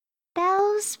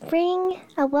Boughs bring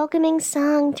a welcoming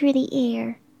song through the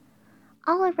air.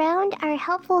 All around are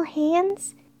helpful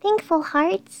hands, thankful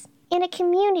hearts, and a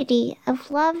community of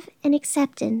love and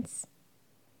acceptance.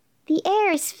 The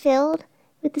air is filled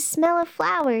with the smell of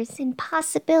flowers and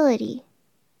possibility.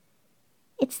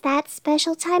 It's that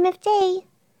special time of day,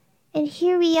 and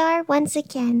here we are once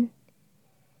again,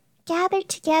 gathered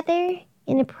together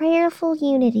in a prayerful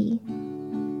unity.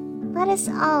 Let us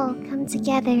all come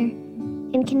together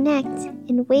and connect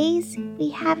in ways we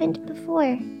haven't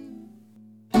before.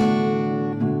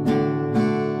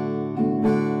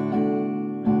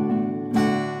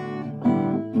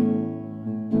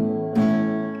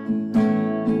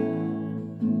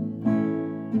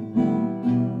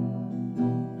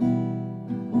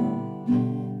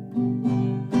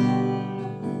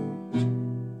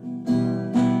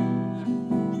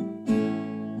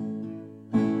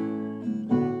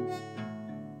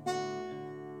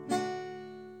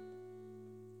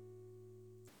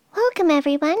 Welcome,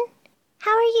 everyone.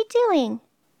 How are you doing?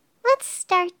 Let's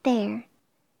start there.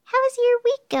 How is your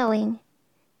week going?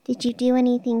 Did you do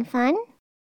anything fun?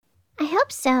 I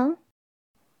hope so.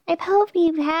 I hope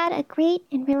you've had a great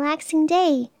and relaxing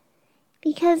day,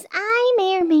 because I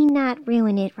may or may not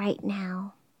ruin it right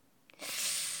now.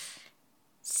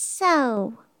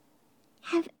 So,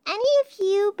 have any of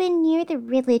you been near the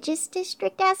religious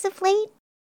district as of late?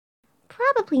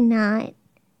 Probably not.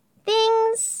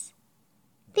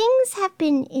 Things have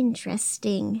been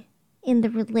interesting in the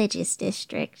religious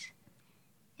district.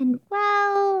 And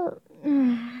well,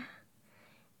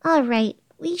 all right,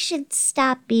 we should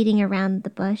stop beating around the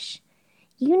bush.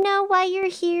 You know why you're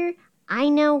here, I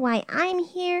know why I'm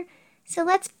here, so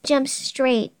let's jump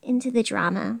straight into the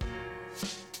drama.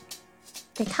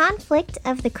 The conflict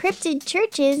of the cryptid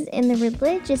churches in the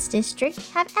religious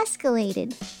district have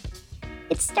escalated.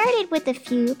 It started with a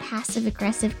few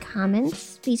passive-aggressive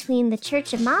comments between the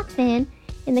Church of Mothman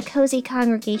and the Cozy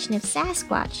Congregation of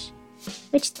Sasquatch,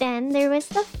 which then there was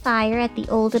the fire at the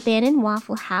old abandoned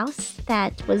Waffle House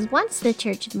that was once the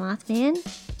Church of Mothman,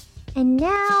 and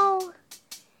now,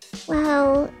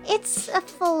 well, it's a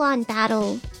full-on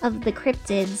battle of the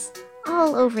cryptids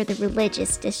all over the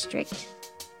religious district.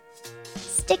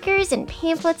 Stickers and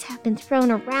pamphlets have been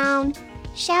thrown around,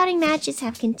 shouting matches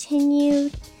have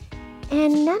continued,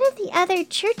 and none of the other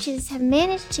churches have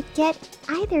managed to get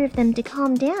either of them to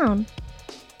calm down.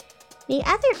 The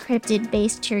other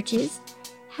cryptid-based churches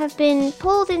have been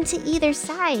pulled into either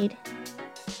side.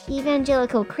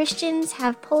 Evangelical Christians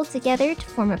have pulled together to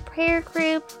form a prayer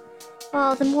group,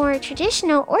 while the more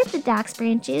traditional Orthodox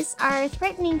branches are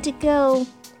threatening to go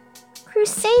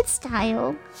crusade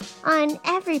style on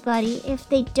everybody if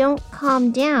they don't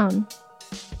calm down.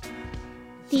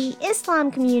 The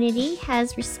Islam community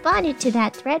has responded to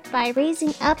that threat by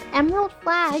raising up emerald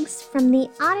flags from the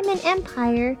Ottoman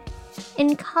Empire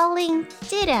and calling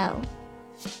ditto.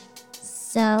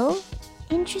 So,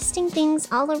 interesting things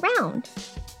all around.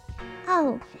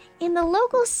 Oh, and the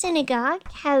local synagogue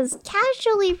has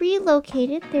casually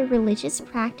relocated their religious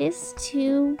practice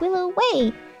to Willow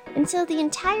Way until the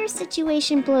entire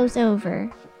situation blows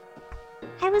over.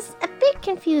 I was a bit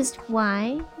confused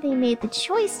why they made the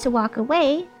choice to walk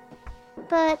away,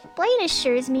 but Blaine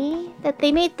assures me that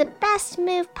they made the best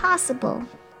move possible,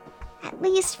 at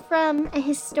least from a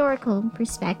historical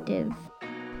perspective.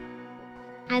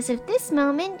 As of this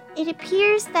moment, it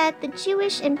appears that the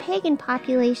Jewish and pagan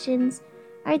populations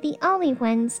are the only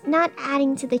ones not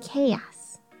adding to the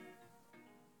chaos.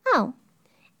 Oh,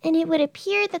 and it would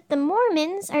appear that the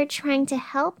Mormons are trying to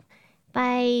help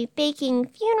by baking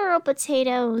funeral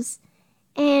potatoes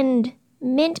and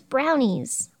mint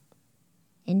brownies.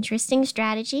 Interesting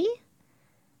strategy.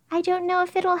 I don't know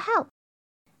if it'll help.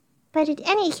 But in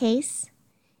any case,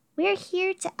 we're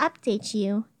here to update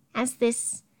you as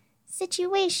this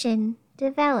situation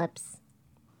develops.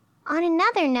 On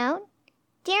another note,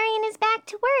 Darian is back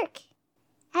to work.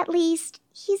 At least,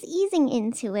 he's easing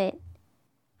into it.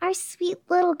 Our sweet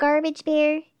little garbage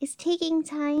bear is taking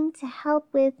time to help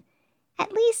with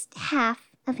at least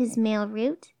half of his mail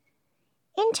route.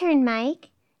 Intern Mike,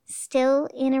 still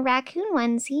in a raccoon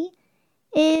onesie,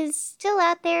 is still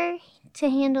out there to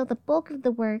handle the bulk of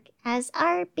the work as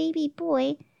our baby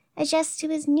boy adjusts to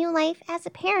his new life as a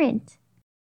parent.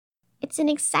 It's an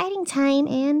exciting time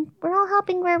and we're all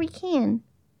helping where we can.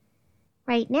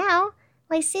 Right now,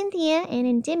 Lysynthia and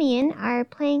Endymion are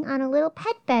playing on a little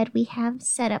pet bed we have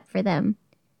set up for them.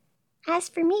 As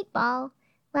for Meatball,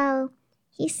 well,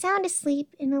 he's sound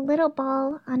asleep in a little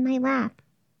ball on my lap.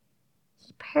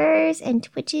 He purrs and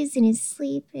twitches in his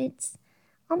sleep. It's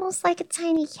almost like a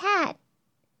tiny cat.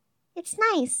 It's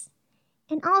nice.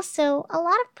 and also a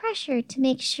lot of pressure to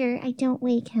make sure I don't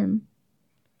wake him.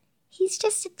 He's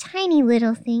just a tiny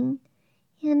little thing,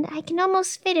 and I can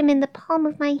almost fit him in the palm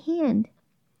of my hand.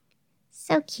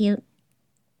 So cute.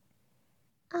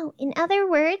 Oh, in other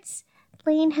words,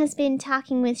 Blaine has been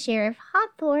talking with Sheriff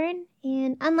Hawthorne,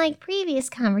 and unlike previous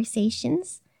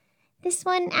conversations, this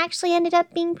one actually ended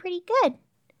up being pretty good.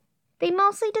 They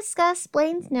mostly discussed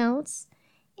Blaine's notes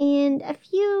and a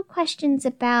few questions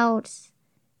about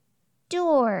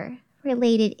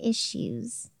door-related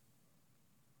issues.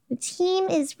 The team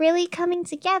is really coming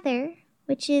together,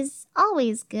 which is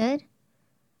always good.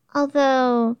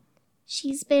 Although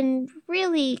she's been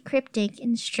really cryptic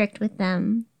and strict with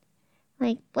them.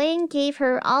 Like, Blaine gave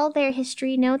her all their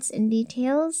history notes and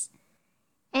details,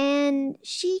 and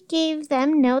she gave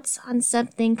them notes on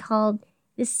something called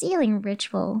the sealing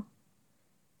ritual.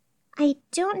 I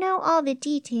don't know all the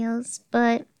details,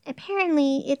 but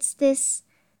apparently it's this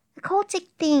occultic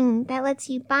thing that lets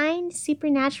you bind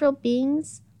supernatural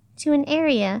beings to an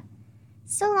area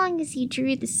so long as you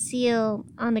drew the seal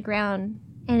on the ground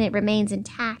and it remains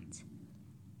intact.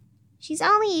 She's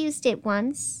only used it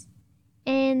once,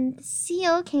 and the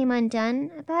seal came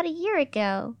undone about a year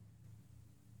ago.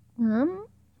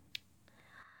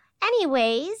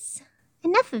 Anyways,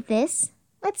 enough of this.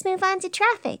 Let's move on to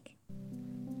traffic.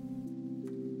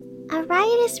 A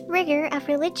riotous rigor of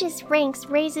religious ranks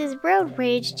raises road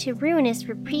rage to ruinous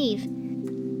reprieve.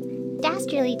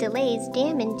 Dastardly delays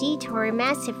dam and detour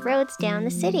massive roads down the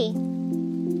city.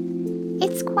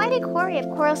 It's quite a quarry of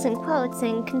quarrelsome quotes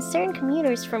and concern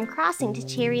commuters from crossing to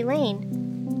Cherry Lane.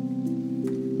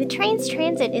 The train's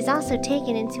transit is also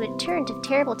taken into a torrent of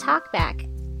terrible talkback.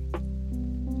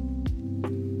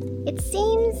 It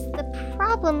seems the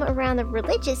problem around the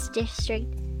religious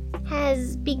district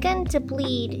has begun to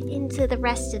bleed into the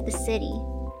rest of the city.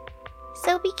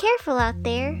 So be careful out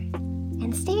there,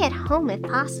 and stay at home if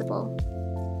possible.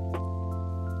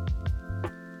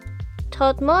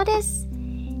 Todmodus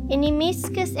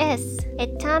inimicus es, et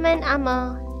tamen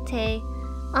amo te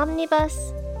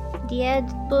omnibus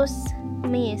diebus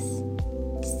meis.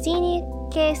 Sine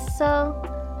queso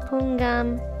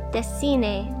pungam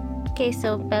decine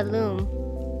queso bellum.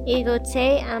 Ego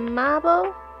te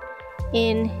amabo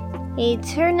in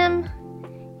aeternum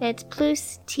et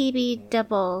plus tibi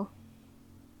double.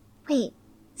 Wait,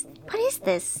 what is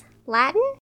this? Latin?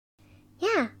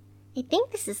 Yeah, I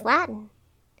think this is Latin.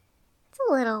 It's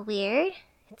a little weird.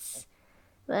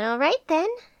 But alright then.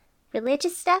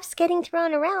 Religious stuff's getting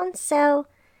thrown around, so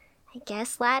I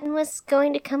guess Latin was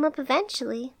going to come up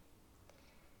eventually.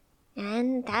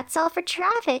 And that's all for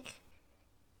traffic.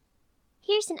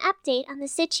 Here's an update on the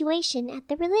situation at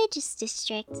the religious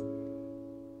district.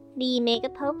 The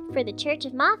Megapope for the Church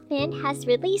of Mothman has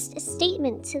released a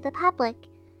statement to the public.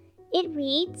 It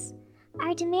reads,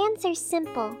 "Our demands are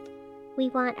simple. We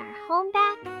want our home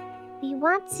back. We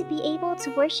want to be able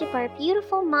to worship our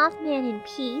beautiful Mothman in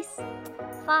peace,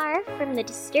 far from the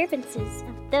disturbances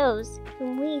of those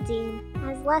whom we deem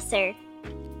as lesser.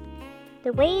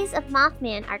 The ways of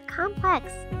Mothman are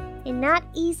complex and not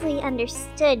easily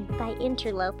understood by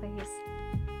interlopers.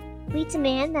 We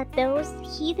demand that those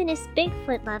heathenist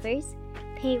Bigfoot lovers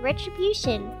pay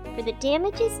retribution for the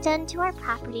damages done to our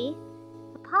property,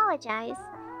 apologize,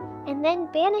 and then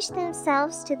banish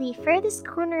themselves to the furthest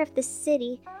corner of the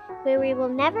city where we will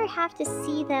never have to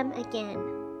see them again."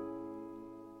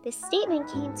 This statement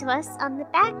came to us on the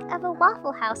back of a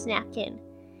Waffle House napkin,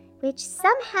 which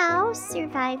somehow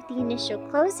survived the initial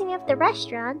closing of the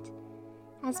restaurant,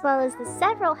 as well as the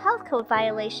several health code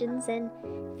violations and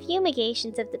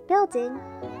fumigations of the building,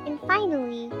 and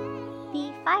finally,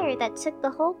 the fire that took the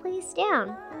whole place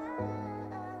down.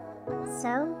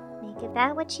 So, make of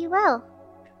that what you will.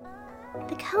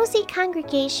 The Cozy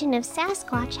Congregation of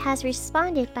Sasquatch has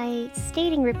responded by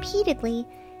stating repeatedly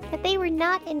that they were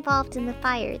not involved in the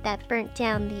fire that burnt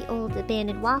down the old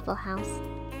abandoned Waffle House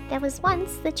that was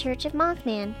once the Church of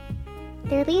Mothman.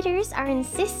 Their leaders are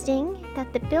insisting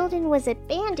that the building was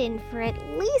abandoned for at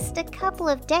least a couple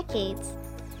of decades,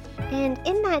 and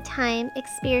in that time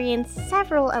experienced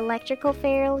several electrical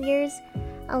failures,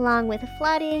 along with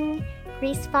flooding,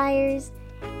 grease fires,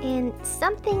 and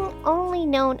something only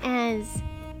known as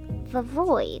the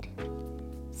Void.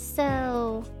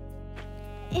 So,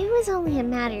 it was only a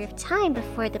matter of time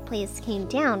before the place came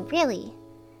down, really.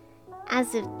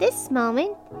 As of this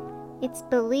moment, it's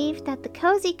believed that the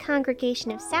Cozy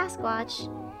Congregation of Sasquatch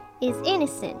is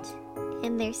innocent,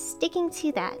 and they're sticking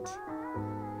to that.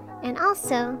 And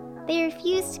also, they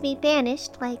refuse to be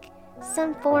banished like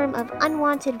some form of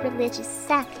unwanted religious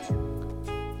sect.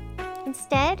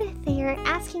 Instead, they are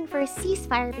asking for a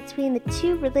ceasefire between the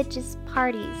two religious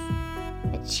parties,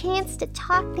 a chance to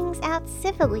talk things out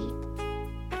civilly.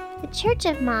 The Church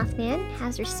of Mothman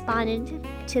has responded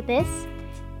to this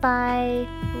by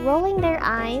rolling their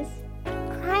eyes,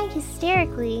 crying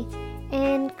hysterically,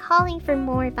 and calling for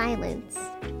more violence.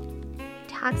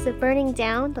 Talks of burning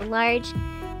down the large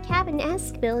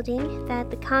cabin-esque building that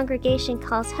the congregation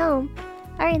calls home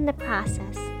are in the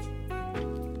process.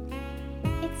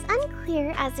 It's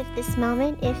unclear as of this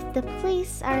moment if the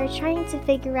police are trying to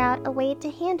figure out a way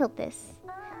to handle this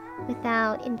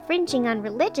without infringing on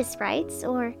religious rights,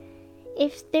 or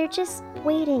if they're just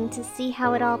waiting to see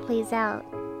how it all plays out.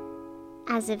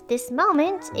 As of this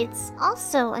moment, it's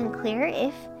also unclear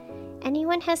if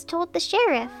anyone has told the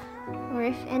sheriff, or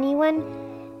if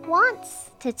anyone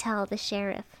wants to tell the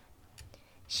sheriff.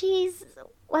 She's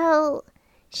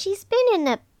been in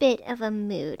a bit of a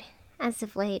mood as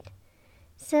of late,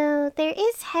 so there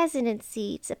is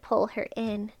hesitancy to pull her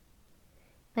in.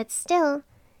 But still,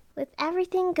 with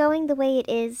everything going the way it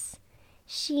is,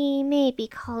 she may be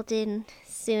called in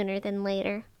sooner than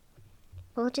later.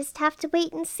 We'll just have to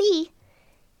wait and see.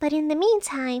 But in the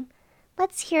meantime,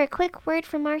 let's hear a quick word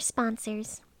from our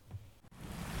sponsors.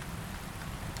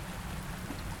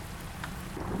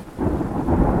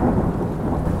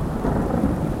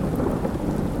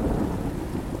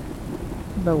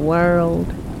 The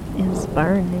world is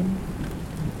burning.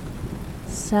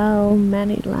 So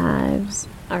many lives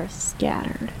are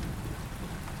scattered.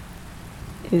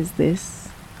 Is this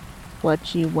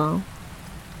what you want?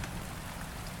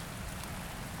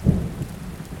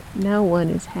 No one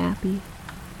is happy.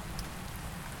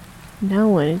 No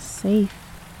one is safe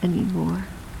anymore.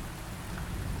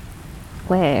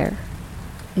 Where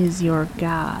is your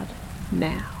God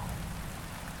now?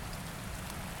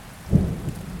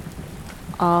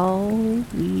 All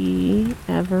we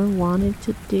ever wanted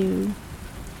to do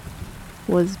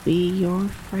was be your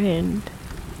friend.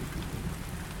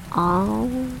 All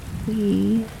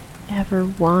we ever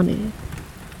wanted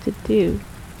to do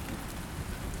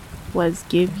was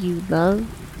give you love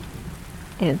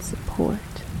and support.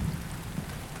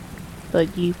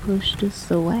 But you pushed us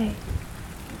away.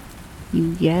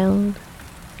 You yelled,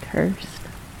 cursed,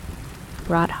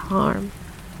 brought harm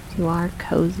to our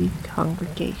cozy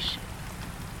congregation.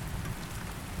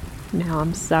 Now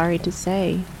I'm sorry to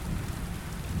say,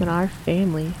 but our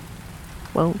family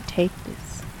won't take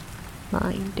this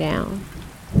lying down.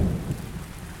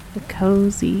 The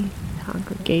cozy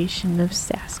congregation of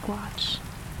Sasquatch.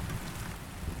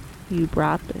 You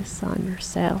brought this on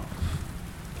yourself.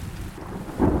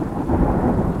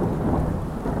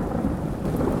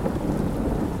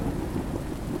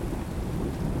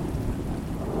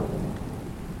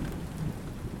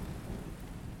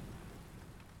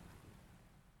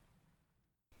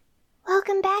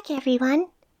 Welcome back, everyone.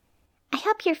 I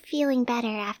hope you're feeling better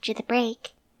after the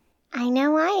break. I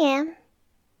know I am.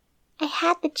 I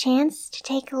had the chance to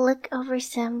take a look over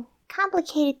some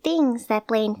complicated things that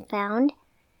Blaine found,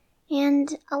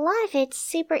 and a lot of it's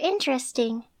super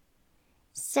interesting.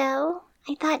 So,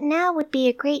 I thought now would be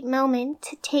a great moment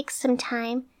to take some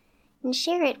time and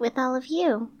share it with all of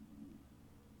you.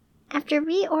 After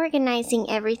reorganizing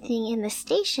everything in the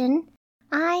station,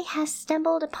 I have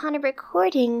stumbled upon a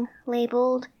recording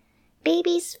labeled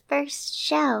Baby's First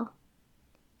Show.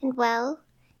 And well,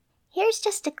 here's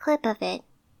just a clip of it.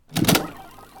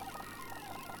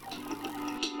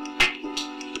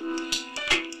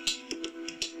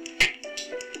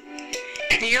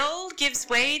 The old gives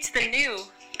way to the new.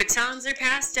 Batons are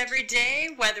passed every day,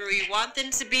 whether we want them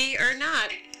to be or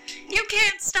not. You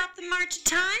can't stop the march of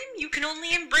time, you can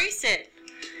only embrace it.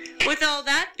 With all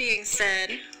that being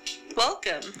said,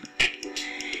 welcome.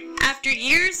 After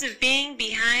years of being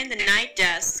behind the night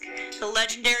desk, the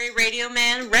legendary radio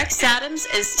man Rex Adams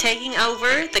is taking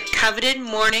over the coveted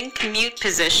morning commute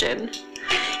position.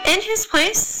 In his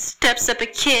place steps up a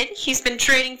kid he's been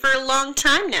training for a long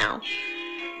time now.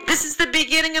 This is the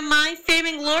beginning of my fame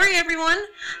and glory, everyone,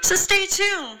 so stay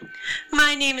tuned.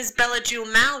 My name is Bella Jewel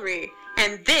Mallory,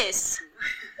 and this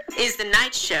is The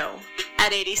Night Show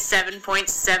at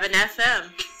 87.7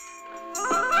 FM.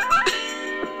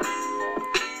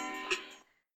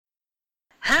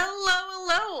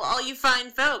 Hello, all you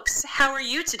fine folks. How are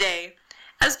you today?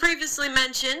 As previously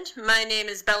mentioned, my name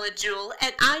is Bella Jewel,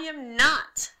 and I am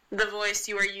not the voice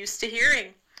you are used to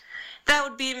hearing. That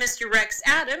would be Mr. Rex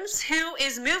Adams, who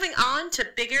is moving on to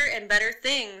bigger and better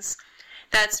things.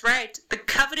 That's right, the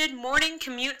coveted morning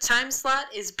commute time slot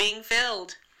is being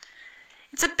filled.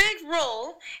 It's a big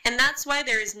role, and that's why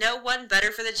there is no one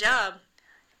better for the job.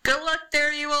 Good luck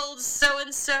there, you old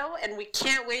so-and-so, and we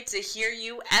can't wait to hear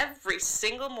you every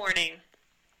single morning.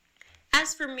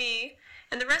 As for me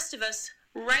and the rest of us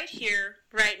right here,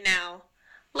 right now,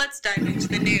 let's dive into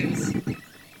the news.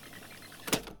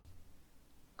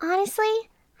 Honestly,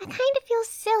 I kind of feel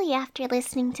silly after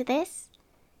listening to this.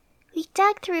 We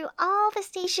dug through all the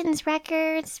station's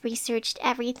records, researched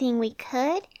everything we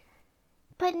could,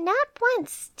 but not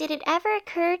once did it ever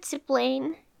occur to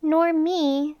Blaine, nor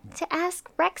me, to ask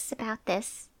Rex about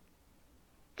this.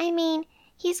 I mean,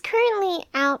 he's currently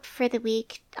out for the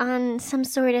week on some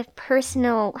sort of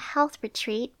personal health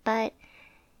retreat, but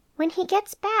when he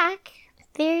gets back,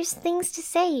 there's things to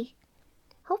say.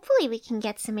 Hopefully we can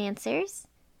get some answers.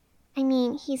 I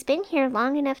mean, he's been here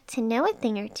long enough to know a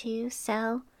thing or two,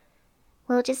 so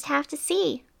we'll just have to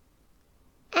see.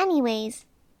 Anyways,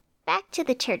 back to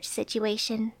the church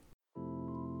situation.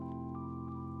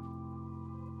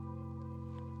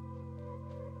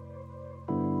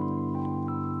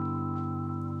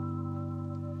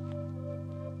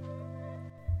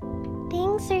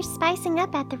 Things are spicing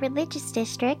up at the religious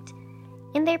district.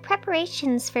 In their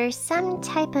preparations for some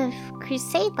type of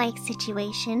crusade-like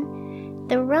situation,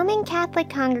 the Roman Catholic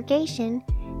congregation,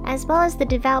 as well as the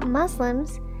devout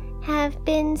Muslims, have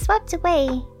been swept away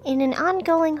in an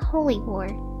ongoing holy war.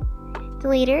 The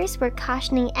leaders were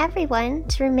cautioning everyone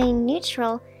to remain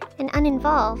neutral and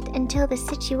uninvolved until the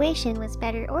situation was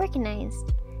better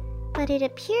organized, but it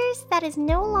appears that is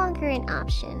no longer an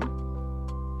option.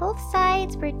 Both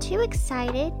sides were too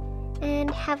excited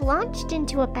and have launched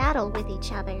into a battle with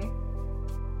each other.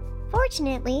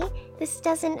 Fortunately, this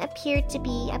doesn't appear to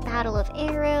be a battle of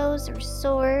arrows or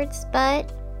swords,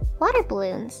 but water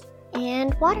balloons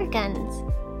and water guns.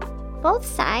 Both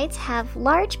sides have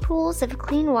large pools of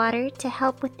clean water to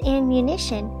help with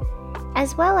ammunition,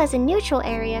 as well as a neutral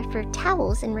area for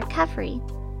towels and recovery.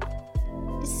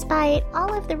 Despite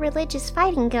all of the religious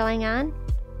fighting going on,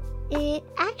 it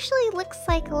actually looks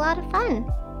like a lot of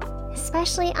fun,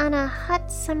 especially on a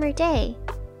hot summer day.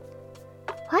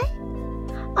 What?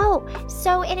 Oh,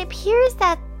 so it appears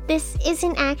that this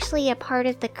isn't actually a part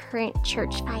of the current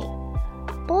church fight.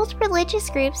 Both religious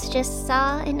groups just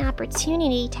saw an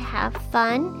opportunity to have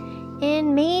fun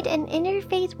and made an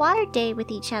interfaith water day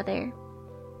with each other.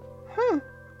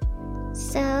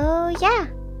 So, yeah.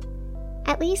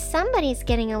 At least somebody's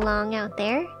getting along out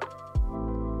there.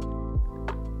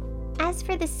 As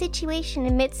for the situation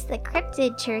amidst the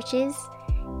cryptid churches,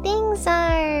 things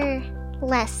are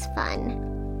less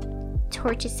fun.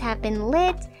 Torches have been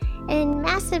lit, and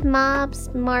massive mobs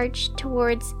march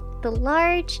towards the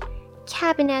large,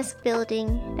 cabin-esque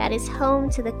building that is home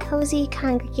to the cozy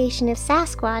congregation of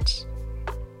Sasquatch.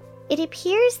 It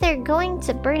appears they're going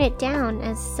to burn it down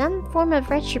as some form of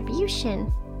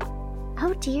retribution.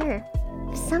 Oh dear,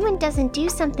 if someone doesn't do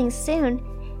something soon,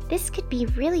 this could be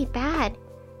really bad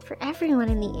for everyone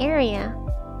in the area.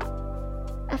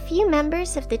 A few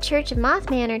members of the Church of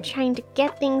Mothman are trying to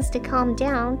get things to calm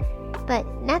down, but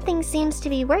nothing seems to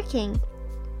be working.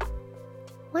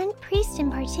 One priest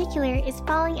in particular is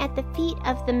falling at the feet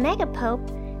of the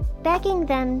Megapope, begging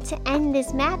them to end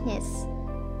this madness.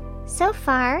 So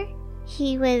far,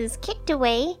 he was kicked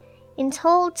away and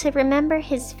told to remember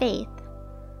his faith.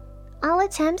 All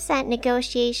attempts at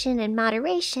negotiation and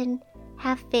moderation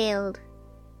have failed.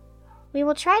 We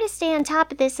will try to stay on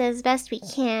top of this as best we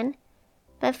can,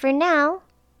 but for now,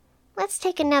 let's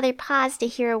take another pause to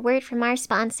hear a word from our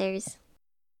sponsors.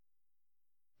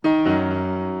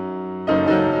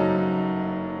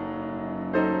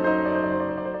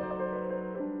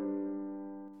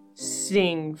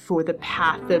 Sing for the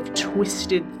path of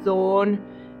twisted thorn,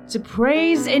 to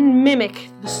praise and mimic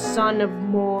the son of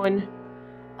morn.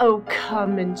 Oh,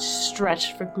 come and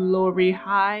stretch for glory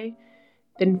high,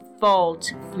 then fall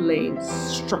to flames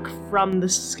struck from the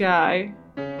sky.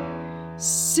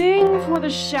 Sing for the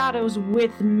shadows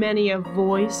with many a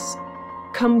voice.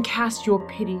 Come cast your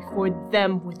pity for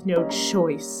them with no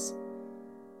choice.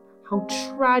 How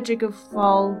tragic a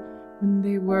fall when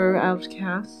they were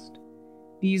outcast,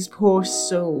 these poor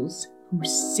souls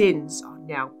whose sins are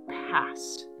now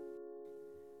past.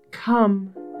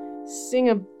 Come, sing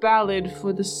a ballad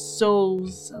for the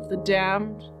souls of the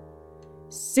damned.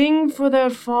 Sing for their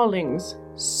fallings,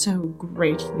 so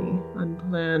greatly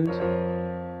unplanned.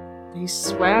 They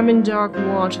swam in dark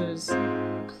waters,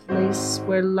 place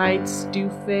where lights do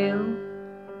fail,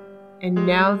 and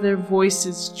now their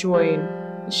voices join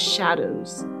the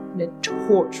shadows in a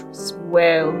torturous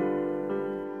wail.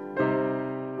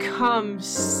 Come,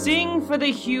 sing for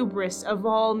the hubris of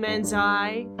all men's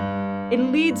eye. It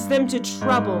leads them to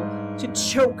trouble, to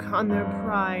choke on their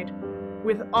pride.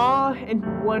 with awe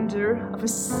and wonder of a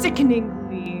sickening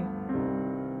glee,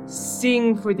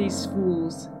 sing for these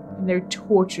fools and their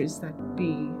tortures that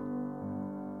be.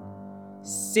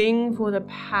 Sing for the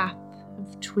path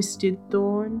of twisted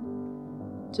thorn,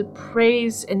 to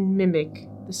praise and mimic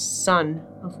the son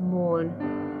of morn.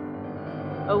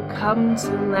 O come to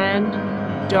the land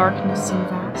of darkness and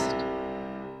vast.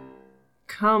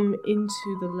 Come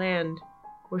into the land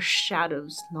where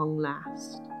shadows long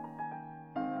last.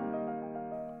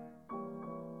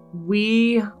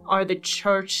 We are the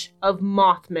Church of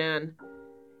Mothman,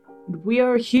 and we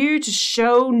are here to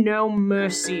show no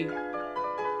mercy.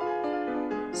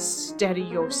 Steady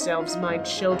yourselves, my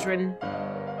children.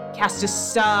 Cast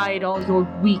aside all your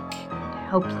weak and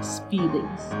helpless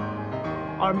feelings.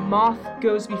 Our moth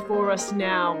goes before us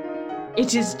now.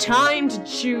 It is time to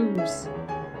choose.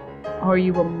 Are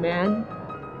you a man,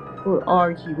 or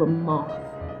are you a moth?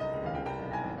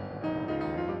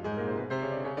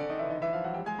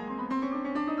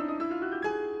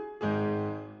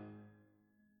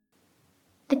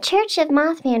 The Church of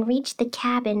Mothman reached the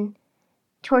cabin,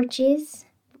 torches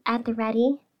at the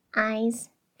ready, eyes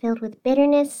filled with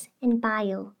bitterness and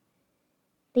bile.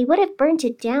 They would have burnt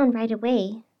it down right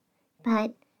away,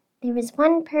 but there was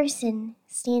one person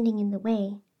standing in the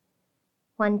way,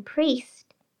 one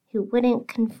priest who wouldn't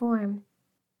conform.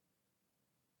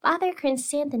 Father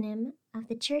Chrysanthemum of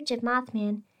the Church of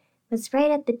Mothman was right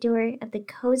at the door of the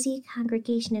cozy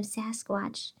congregation of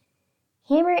Sasquatch,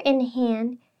 hammer in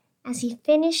hand as he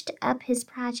finished up his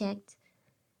project.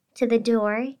 To the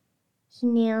door, he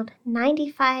nailed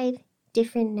 95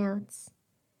 different notes.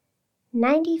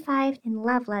 95 in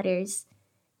love letters,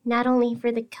 not only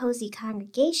for the cozy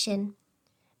congregation,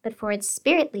 but for its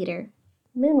spirit leader,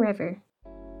 Moonriver.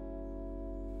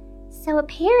 So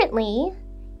apparently,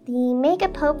 the mega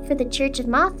pope for the Church of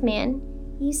Mothman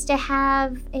used to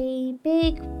have a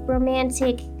big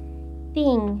romantic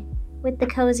thing with the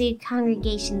cozy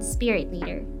congregation spirit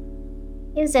leader.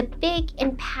 It was a big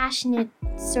and passionate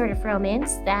sort of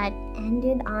romance that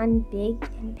ended on big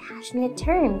and passionate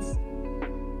terms.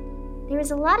 There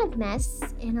was a lot of mess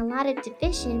and a lot of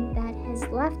division that has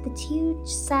left the two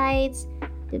sides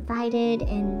divided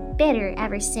and bitter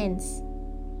ever since.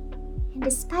 And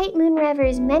despite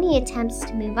Moonriver's many attempts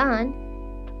to move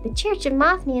on, the Church of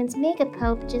Mothman's mega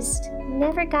pope just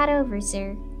never got over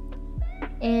Zer.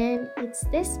 And it's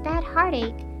this bad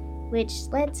heartache which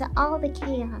led to all the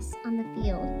chaos on the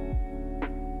field.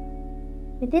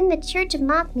 Within the Church of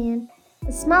Mothman,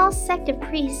 a small sect of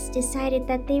priests decided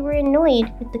that they were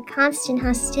annoyed with the constant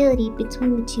hostility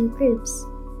between the two groups.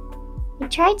 They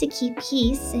tried to keep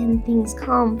peace and things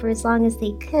calm for as long as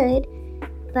they could,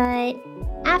 but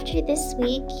after this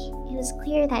week, it was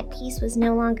clear that peace was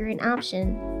no longer an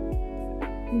option.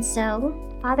 And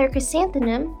so, Father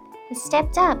Chrysanthemum has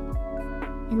stepped up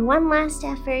in one last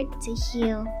effort to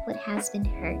heal what has been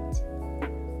hurt.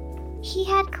 He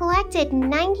had collected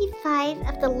 95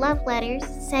 of the love letters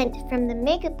sent from the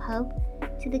mega pope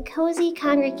to the cozy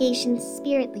congregation's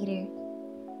spirit leader,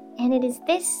 and it is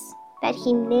this that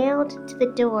he nailed to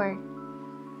the door.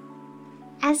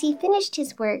 As he finished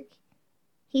his work,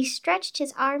 he stretched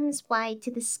his arms wide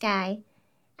to the sky,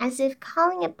 as if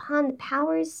calling upon the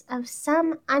powers of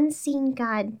some unseen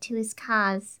god to his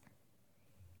cause.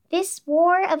 "This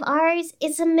war of ours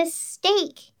is a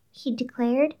mistake," he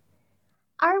declared.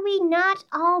 "Are we not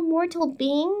all mortal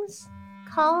beings,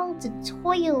 called to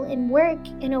toil and work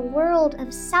in a world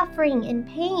of suffering and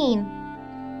pain?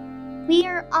 We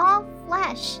are all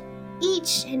flesh,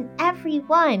 each and every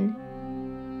one.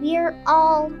 We are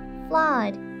all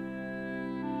flawed.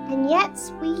 And yet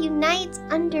we unite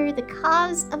under the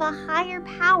cause of a higher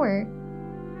power.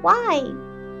 Why?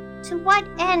 To what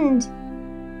end?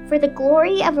 For the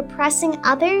glory of oppressing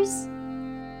others?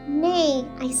 Nay,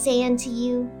 I say unto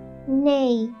you,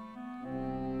 nay.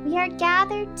 We are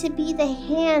gathered to be the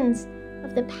hands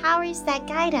of the powers that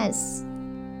guide us.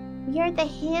 We are the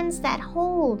hands that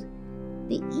hold,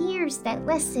 the ears that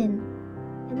listen,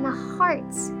 and the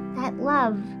hearts that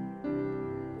love.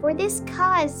 For this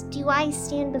cause do I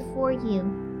stand before you.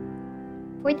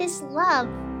 For this love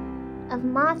of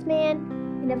Mothman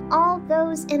and of all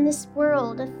those in this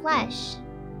world of flesh,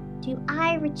 do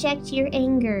I reject your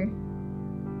anger.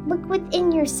 Look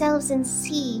within yourselves and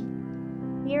see.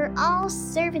 We are all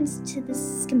servants to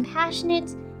this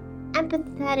compassionate,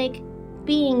 empathetic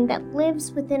being that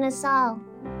lives within us all,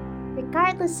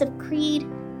 regardless of creed,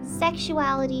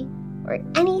 sexuality, or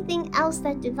anything else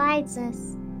that divides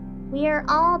us. We are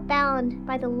all bound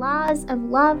by the laws of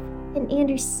love and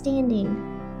understanding.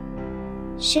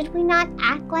 Should we not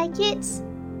act like it,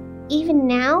 even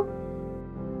now?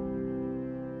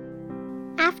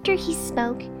 After he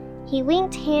spoke, he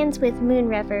linked hands with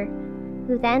Moonriver,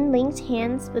 who then linked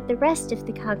hands with the rest of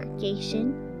the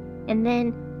congregation, and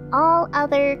then all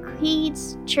other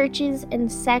creeds, churches,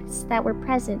 and sects that were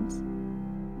present.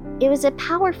 It was a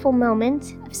powerful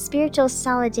moment of spiritual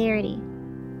solidarity,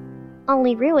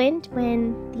 only ruined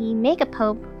when the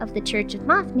Megapope of the Church of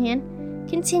Mothman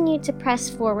continued to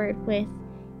press forward with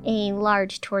a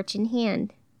large torch in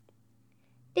hand.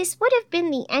 This would have been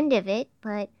the end of it,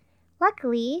 but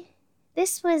luckily,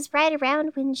 this was right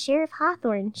around when Sheriff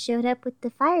Hawthorne showed up with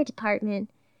the fire department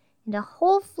and a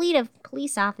whole fleet of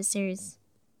police officers.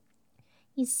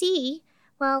 You see,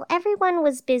 while everyone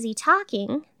was busy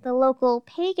talking, the local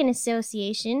pagan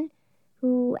association,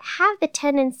 who have the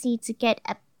tendency to get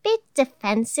a bit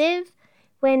defensive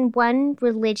when one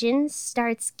religion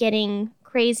starts getting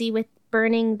crazy with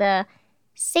burning the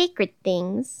sacred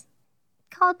things,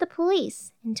 called the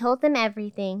police and told them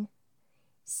everything.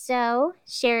 So,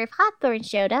 Sheriff Hawthorne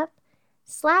showed up,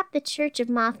 slapped the Church of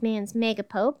Mothman's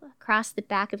Megapope across the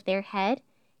back of their head,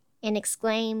 and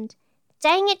exclaimed,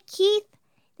 "Dang it, Keith!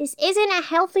 This isn't a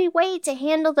healthy way to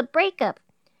handle the breakup.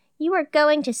 You are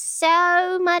going to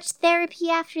so much therapy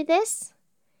after this."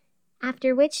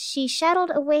 After which she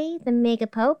shuttled away the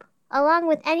Megapope, along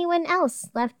with anyone else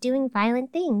left doing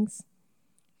violent things.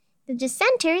 The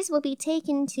dissenters will be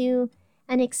taken to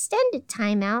an extended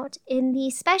timeout in the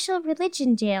special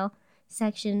religion jail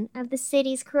section of the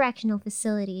city's correctional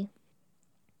facility.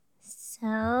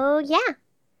 So, yeah.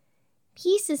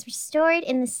 Peace is restored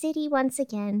in the city once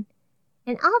again.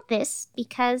 And all this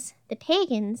because the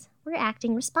pagans were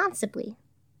acting responsibly.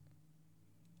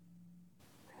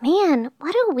 Man,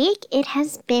 what a week it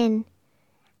has been.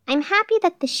 I'm happy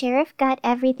that the sheriff got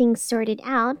everything sorted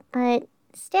out, but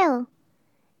still,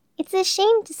 it's a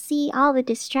shame to see all the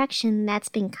destruction that's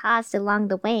been caused along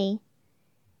the way.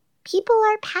 People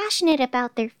are passionate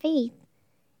about their faith,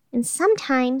 and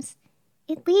sometimes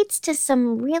it leads to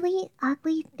some really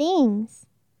ugly things.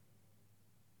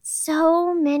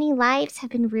 So many lives have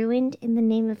been ruined in the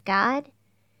name of God.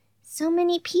 So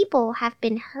many people have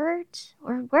been hurt,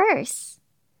 or worse.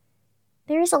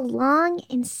 There is a long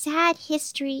and sad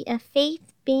history of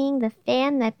faith being the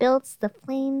fan that builds the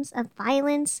flames of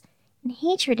violence and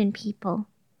hatred in people.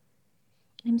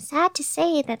 And I'm sad to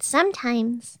say that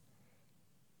sometimes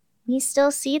we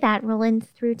still see that rolling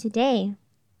through today.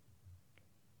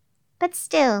 But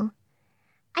still,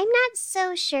 I'm not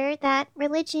so sure that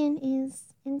religion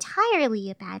is entirely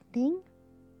a bad thing.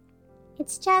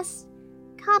 It's just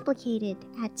complicated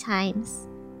at times.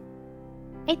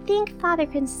 I think Father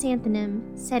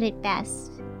Chrysanthemum said it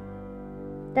best.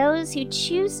 Those who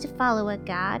choose to follow a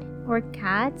god, or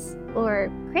gods, or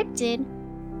cryptid,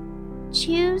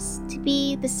 choose to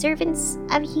be the servants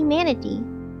of humanity.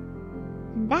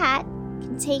 And that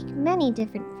can take many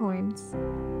different forms.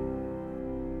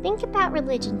 Think about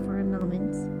religion for a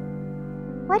moment.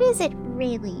 What is it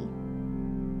really?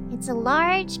 It's a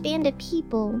large band of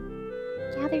people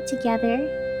gathered together,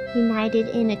 united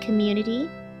in a community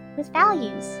with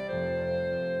values.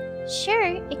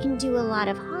 Sure, it can do a lot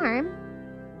of harm,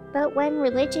 but when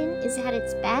religion is at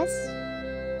its best,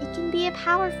 it can be a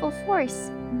powerful force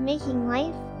in making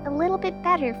life a little bit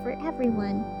better for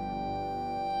everyone.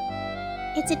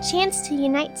 It's a chance to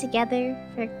unite together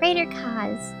for a greater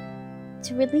cause,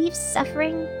 to relieve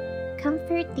suffering,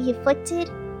 comfort the afflicted,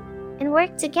 and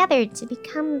work together to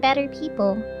become better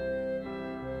people.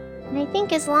 And I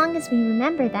think as long as we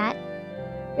remember that,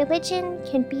 religion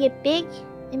can be a big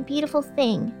and beautiful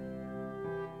thing.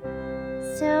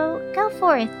 So go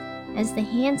forth as the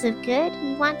hands of good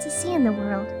you want to see in the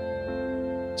world.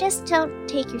 Just don't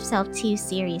take yourself too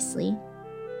seriously.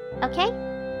 Okay?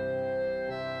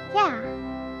 Yeah.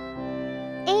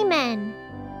 Amen.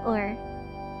 Or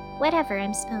whatever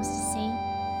I'm supposed to say.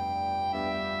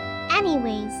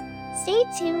 Anyways, stay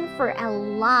tuned for a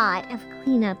lot of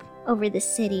cleanup over the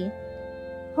city.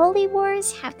 Holy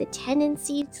wars have the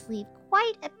tendency to leave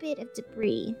quite a bit of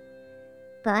debris.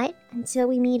 But until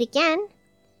we meet again,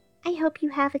 I hope you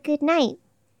have a good night.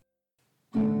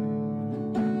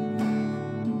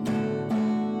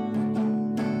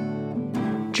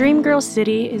 Dreamgirl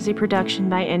City is a production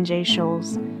by N.J.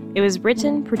 Scholes. It was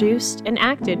written, produced, and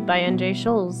acted by N.J.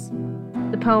 Scholes.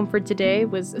 The poem for today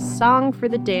was A Song for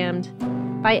the Damned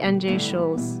by N.J.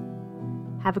 Scholes.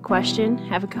 Have a question?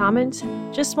 Have a comment?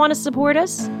 Just want to support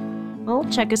us? Well,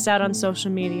 check us out on social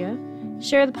media.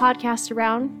 Share the podcast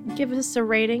around, give us a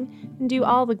rating, and do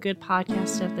all the good podcast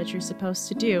stuff that you're supposed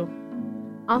to do.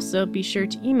 Also, be sure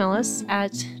to email us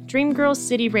at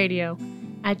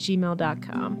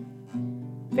dreamgirlcityradio@gmail.com.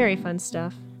 Very fun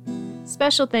stuff.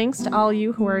 Special thanks to all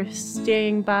you who are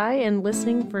staying by and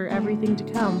listening for everything to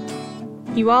come.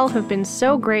 You all have been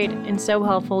so great and so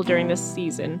helpful during this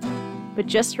season. But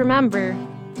just remember,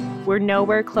 we're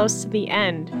nowhere close to the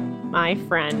end, my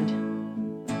friend.